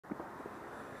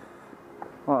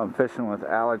Well, I'm fishing with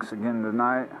Alex again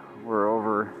tonight. We're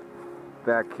over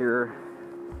back here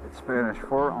at Spanish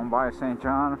Fort on by St.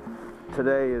 John.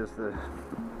 Today is the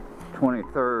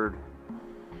 23rd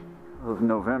of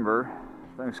November,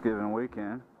 Thanksgiving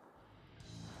weekend.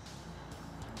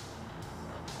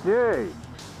 Yay!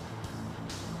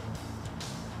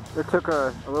 It took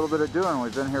a little bit of doing.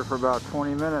 We've been here for about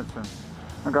 20 minutes and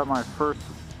I got my first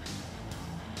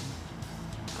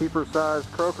keeper-sized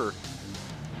croaker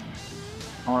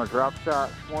on a drop shot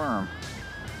worm.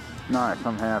 Nice,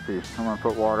 I'm happy. I'm gonna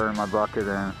put water in my bucket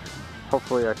and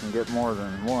hopefully I can get more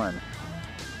than one.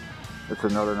 It's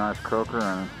another nice croaker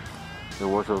and there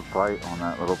was a bite on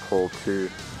that little pole too.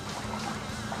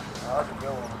 Oh, that's a good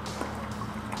one.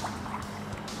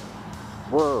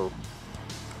 Whoa.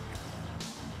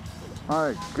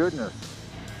 My goodness.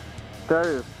 That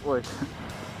is like,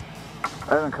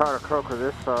 I haven't caught a croaker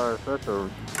this size. That's a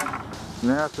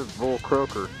massive bull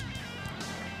croaker.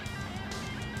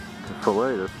 To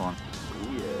fillet this one.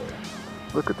 Ooh,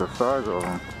 yeah. Look at the size of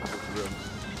them.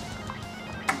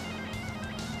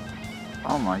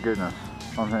 Oh my goodness.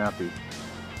 I'm happy.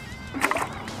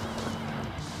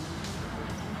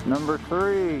 Number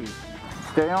 3.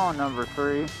 Stay on number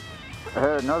 3. I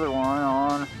had another one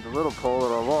on the little pole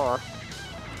that I lost.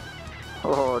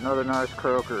 Oh, another nice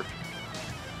croaker.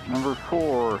 Number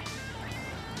 4.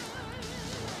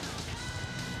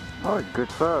 Oh,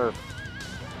 good size.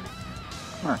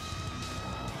 Nice.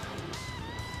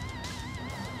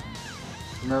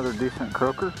 Another decent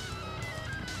croaker.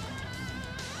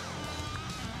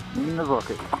 In the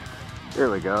bucket.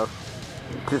 There we go.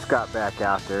 Just got back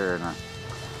out there and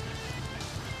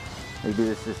maybe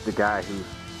this is the guy who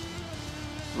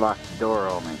locked the door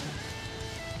on me.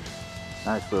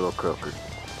 Nice little croaker.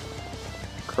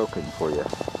 Croaking for you.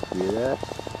 See that?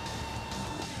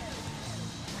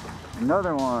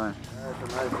 Another one.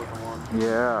 That's a nice looking one.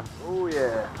 Yeah. Oh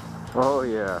yeah. Oh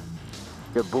yeah.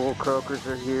 The bull croakers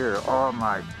are here. Oh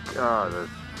my god.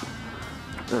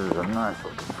 This is a nice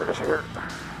looking fish here.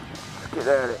 Let's get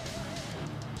at it.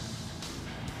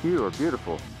 You are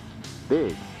beautiful.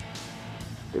 Big.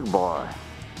 Big boy.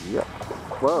 Yep.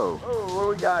 Whoa. Oh, what do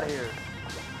we got here?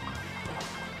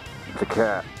 It's a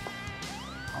cat.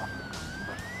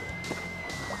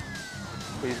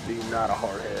 Please be not a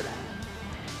hardhead.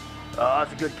 Oh,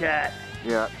 that's a good cat.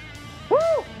 Yeah. Woo!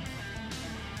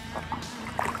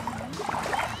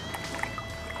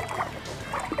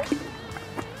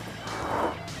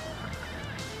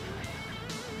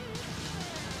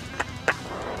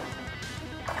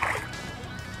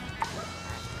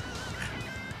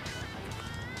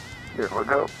 Here we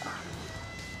go.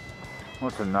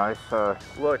 What's a nice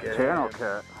Look at channel him.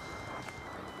 cat.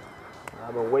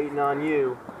 I've been waiting on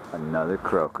you. Another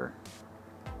croaker.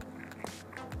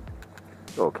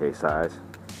 Okay size.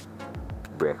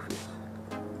 Breakfast.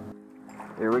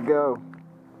 Here we go.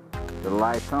 The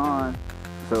light's on.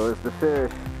 So is the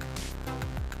fish.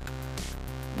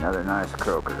 Another nice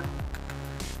croaker.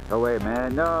 Oh wait,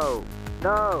 man. No!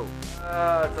 No!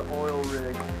 Ah, it's an oil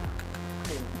rig.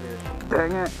 Kingfish.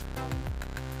 Dang it!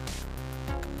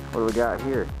 What do we got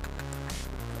here?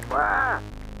 Ah!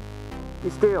 Be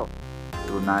still.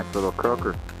 Little nice little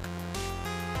croaker.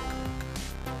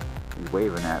 He's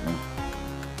waving at me.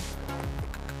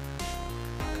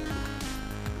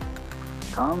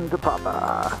 Come to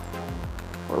Papa.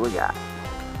 What do we got?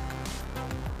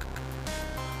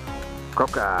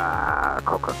 Croaker,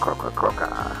 croaker, croaker,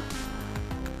 croaker.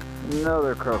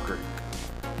 Another croaker.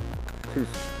 Too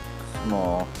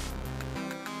small.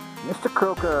 Mr.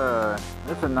 Croaker.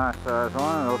 That's a nice size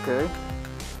one. Okay.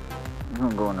 I'm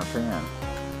gonna go in the pan.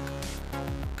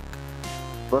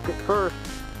 Bucket first.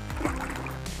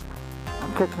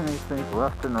 I'm catching these things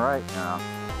left and right now.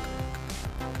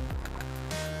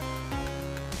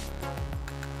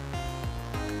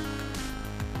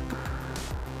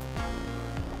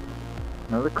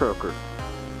 Another croaker.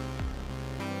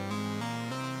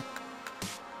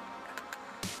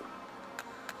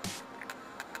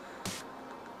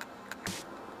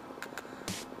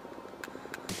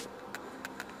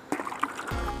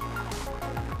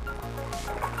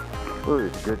 Ooh,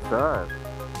 it's a good size.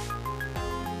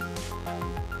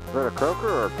 Is that a croaker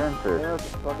or a pinfish? Yeah,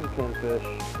 it's a fucking pinfish.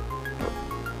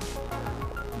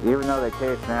 Even though they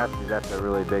taste nasty, that's a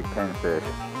really big pinfish.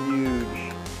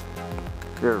 Huge.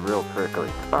 They're real prickly.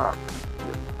 Stop,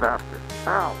 you bastard.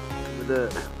 Ow! Look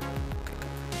at that.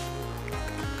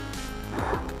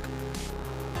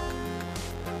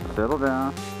 Settle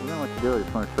down. You know what to do. I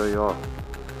just want to show you all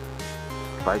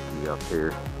spiky up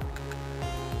here.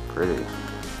 Pretty.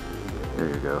 There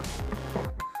you go.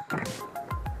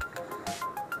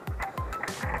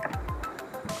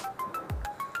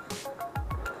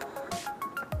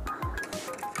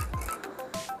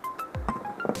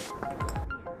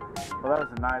 Well, that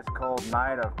was a nice cold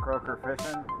night of croaker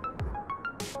fishing.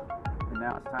 And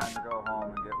now it's time to go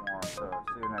home and get warm. So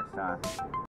see you next time.